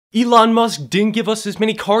Elon Musk didn't give us as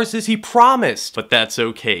many cars as he promised, but that's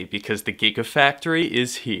okay because the Gigafactory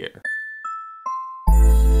is here.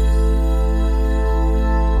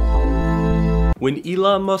 When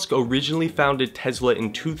Elon Musk originally founded Tesla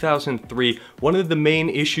in 2003, one of the main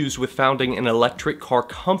issues with founding an electric car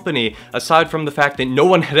company, aside from the fact that no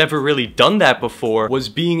one had ever really done that before, was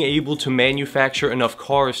being able to manufacture enough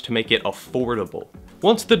cars to make it affordable.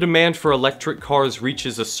 Once the demand for electric cars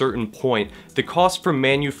reaches a certain point, the cost for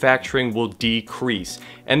manufacturing will decrease,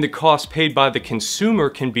 and the cost paid by the consumer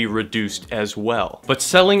can be reduced as well. But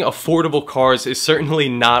selling affordable cars is certainly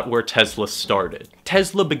not where Tesla started.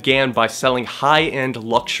 Tesla began by selling high-end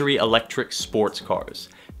luxury electric sports cars,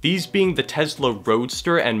 these being the Tesla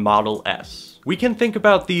Roadster and Model S. We can think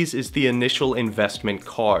about these as the initial investment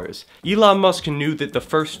cars. Elon Musk knew that the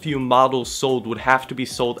first few models sold would have to be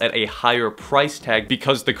sold at a higher price tag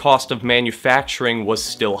because the cost of manufacturing was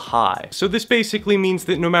still high. So this basically means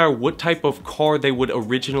that no matter what type of car they would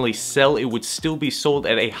originally sell, it would still be sold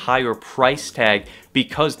at a higher price tag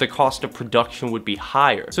because the cost of production would be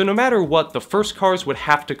higher. So no matter what, the first cars would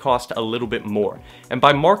have to cost a little bit more. And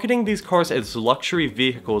by marketing these cars as luxury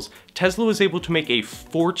vehicles, Tesla was able to make a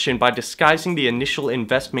fortune by disguising the initial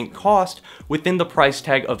investment cost within the price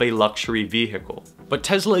tag of a luxury vehicle. But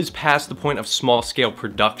Tesla is past the point of small-scale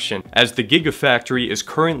production, as the Gigafactory is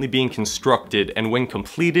currently being constructed, and when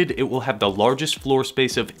completed, it will have the largest floor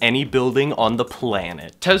space of any building on the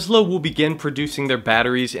planet. Tesla will begin producing their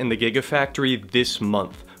batteries in the Gigafactory this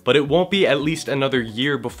month, but it won't be at least another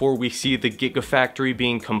year before we see the Gigafactory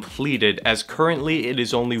being completed, as currently it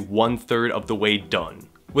is only 1/3 of the way done.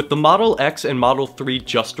 With the Model X and Model 3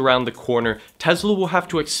 just around the corner, Tesla will have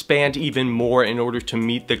to expand even more in order to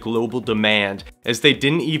meet the global demand, as they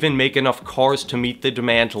didn't even make enough cars to meet the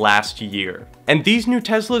demand last year. And these new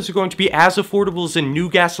Teslas are going to be as affordable as a new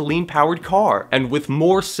gasoline-powered car. And with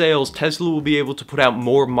more sales, Tesla will be able to put out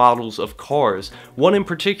more models of cars. One in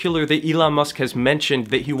particular that Elon Musk has mentioned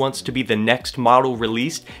that he wants to be the next model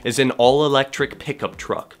released is an all-electric pickup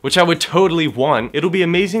truck, which I would totally want. It'll be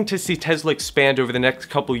amazing to see Tesla expand over the next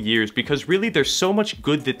couple years because really there's so much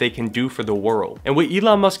good that they can do for the world. And what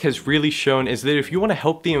Elon Musk has really shown is that if you want to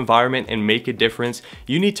help the environment and make a difference,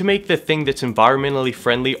 you need to make the thing that's environmentally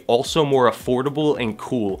friendly also more affordable and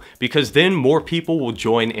cool, because then more people will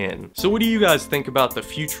join in. So what do you guys think about the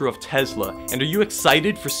future of Tesla? And are you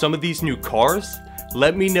excited for some of these new cars?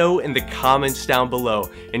 Let me know in the comments down below,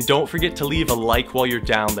 and don't forget to leave a like while you're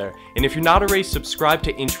down there. And if you're not already subscribed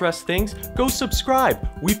to Interesthings, go subscribe.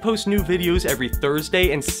 We post new videos every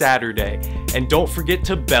Thursday and Saturday. And don't forget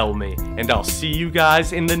to bell me, and I'll see you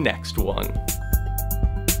guys in the next one.